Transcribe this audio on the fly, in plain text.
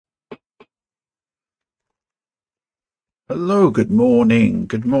Hello, good morning,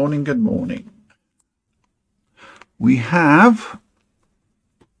 good morning, good morning. We have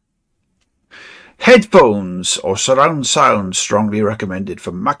headphones or surround sound strongly recommended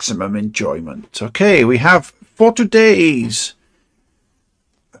for maximum enjoyment. Okay, we have for today's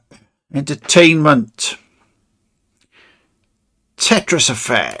entertainment, Tetris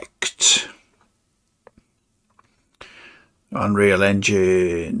Effect, Unreal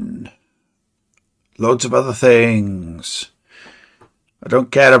Engine, loads of other things I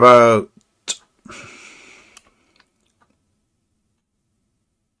don't care about.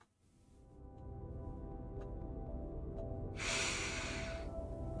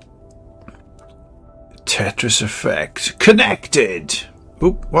 Tetris Effect connected.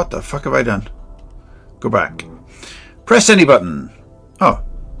 Oop, what the fuck have I done? Go back. Press any button. Oh,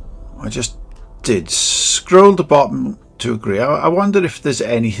 I just did. Scroll the bottom to agree. I wonder if there's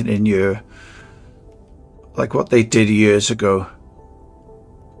anything in here like what they did years ago,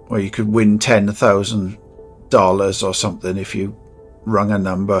 where you could win $10,000 or something if you rung a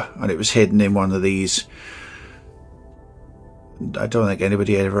number and it was hidden in one of these. I don't think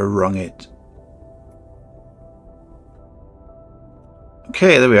anybody ever rung it.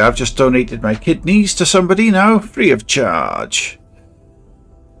 Okay, there we are. I've just donated my kidneys to somebody now, free of charge.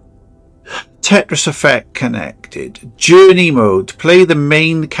 Tetris Effect connected. Journey mode. Play the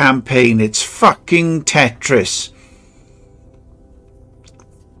main campaign. It's fucking Tetris.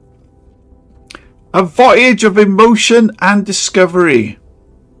 A voyage of emotion and discovery.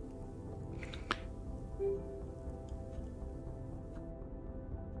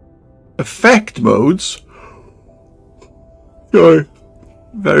 Effect modes. Sorry.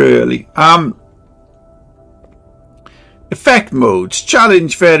 Very early. Effect modes.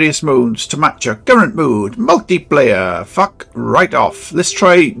 Challenge various modes to match your current mood. Multiplayer. Fuck right off. Let's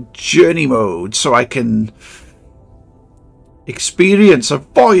try journey mode so I can experience a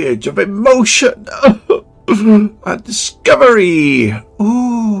voyage of emotion and discovery.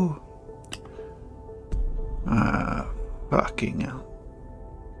 Ooh. Fucking hell.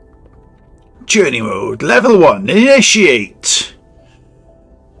 Journey mode. Level 1. Initiate.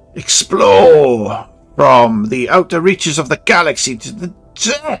 Explore from the outer reaches of the galaxy to the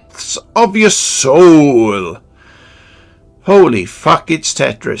depths of your soul. Holy fuck, it's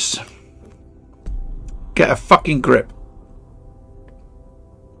Tetris. Get a fucking grip.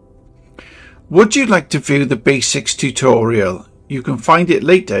 Would you like to view the basics tutorial? You can find it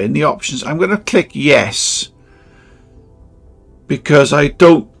later in the options. I'm going to click yes, because I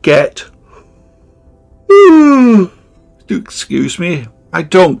don't get... excuse me. I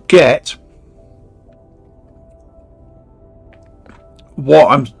don't get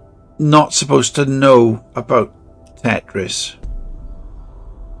what I'm not supposed to know about Tetris.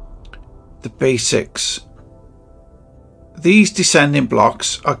 The basics. These descending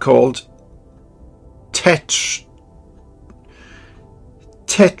blocks are called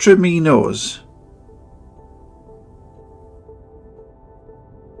tetraminos.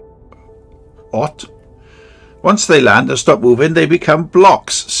 What? Once they land and stop moving, they become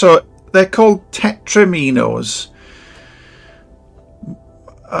blocks. So they're called tetraminos.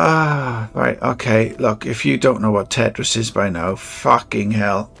 Right, okay. Look, if you don't know what Tetris is by now, fucking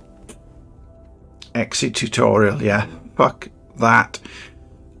hell. Exit tutorial, yeah. Fuck that.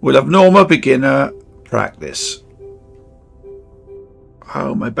 We'll have normal beginner practice.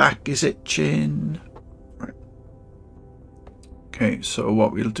 Oh, my back is itching. Okay, so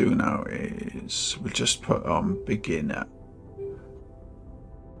what we'll do now is we'll just put on beginner.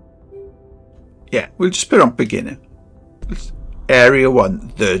 Yeah, we'll just put on beginner. Area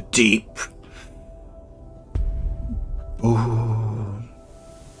 1, the deep. Ooh.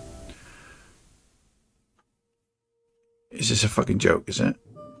 Is this a fucking joke, is it?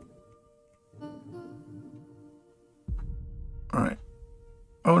 Alright.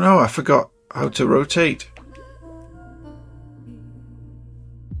 Oh no, I forgot how to rotate.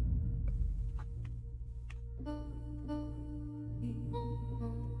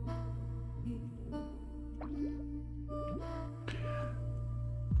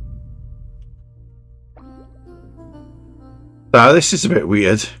 Now this is a bit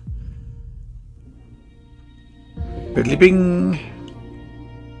weird. Biddly bing.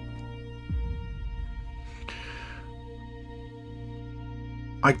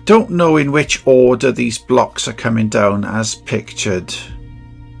 I don't know in which order these blocks are coming down as pictured.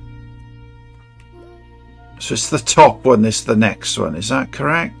 So it's the top one, this is the next one, is that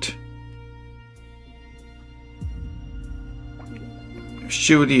correct?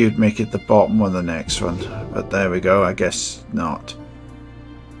 Surely you'd make it the bottom one, the next one, but there we go, I guess not.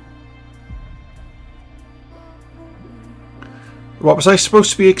 What was I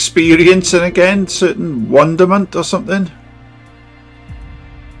supposed to be experiencing again? Certain wonderment or something?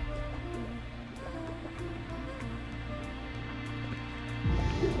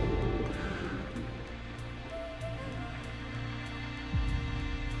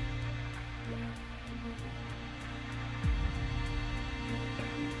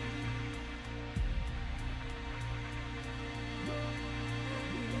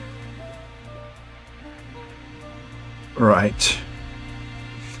 Right.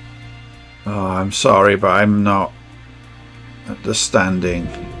 Oh, I'm sorry, but I'm not understanding.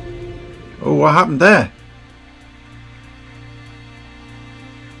 Oh, what happened there?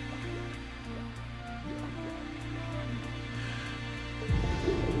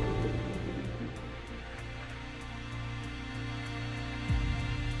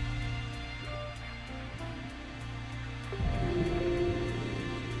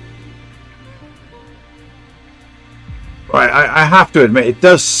 Right, I have to admit, it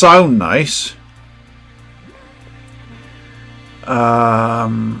does sound nice.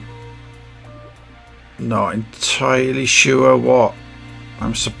 Not entirely sure what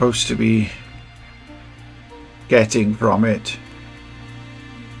I'm supposed to be getting from it.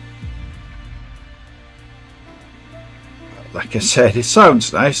 Like I said, it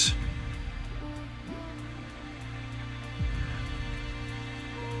sounds nice.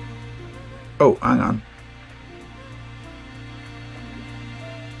 Oh, hang on.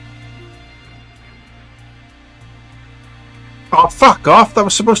 Oh, fuck off. That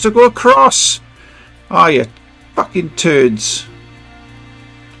was supposed to go across. Oh, you fucking turds.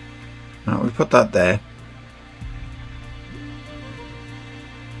 Right, we'll put that there.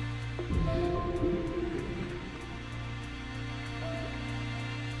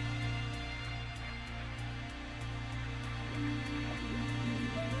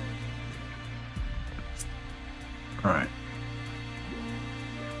 All right.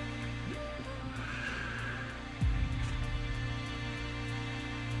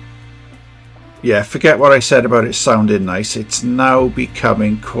 Yeah, forget what I said about it sounding nice. It's now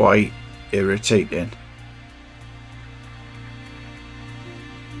becoming quite irritating.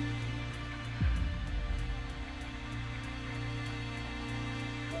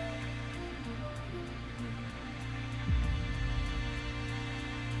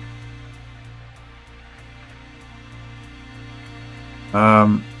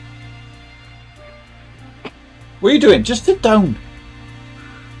 What are you doing? Just sit down.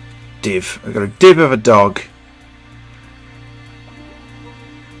 Div. I've got a div of a dog.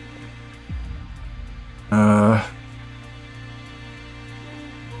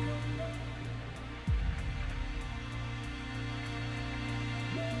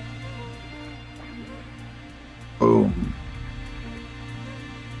 Boom.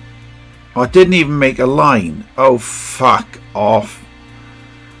 I didn't even make a line. Oh, fuck off.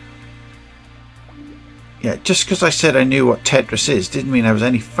 Yeah, just because I said I knew what Tetris is didn't mean I was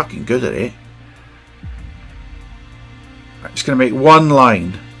any fucking good at it. I'm just going to make one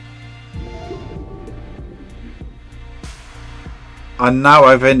line. And now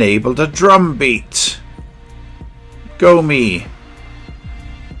I've enabled a drum beat. Go me.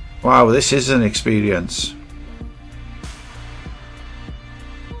 Wow, this is an experience.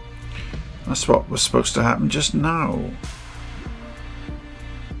 That's what was supposed to happen just now.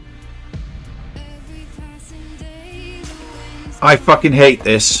 I fucking hate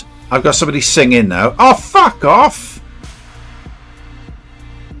this. I've got somebody singing now. Oh, fuck off!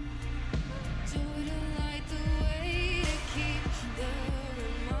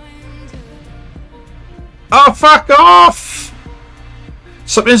 Oh, fuck off!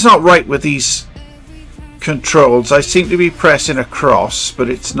 Something's not right with these controls. I seem to be pressing across, but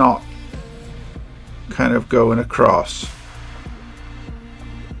it's not kind of going across.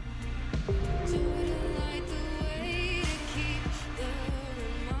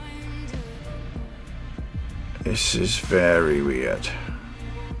 This is very weird.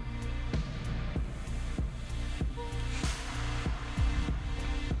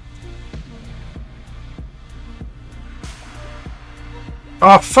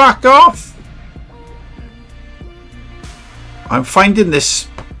 Oh, fuck off! I'm finding this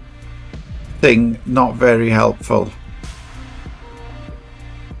thing not very helpful.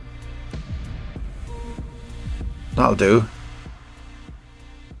 That'll do.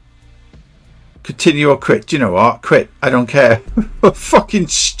 Continue or quit. Do you know what? Quit. I don't care. Fucking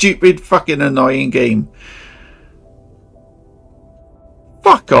stupid, fucking annoying game.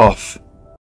 Fuck off.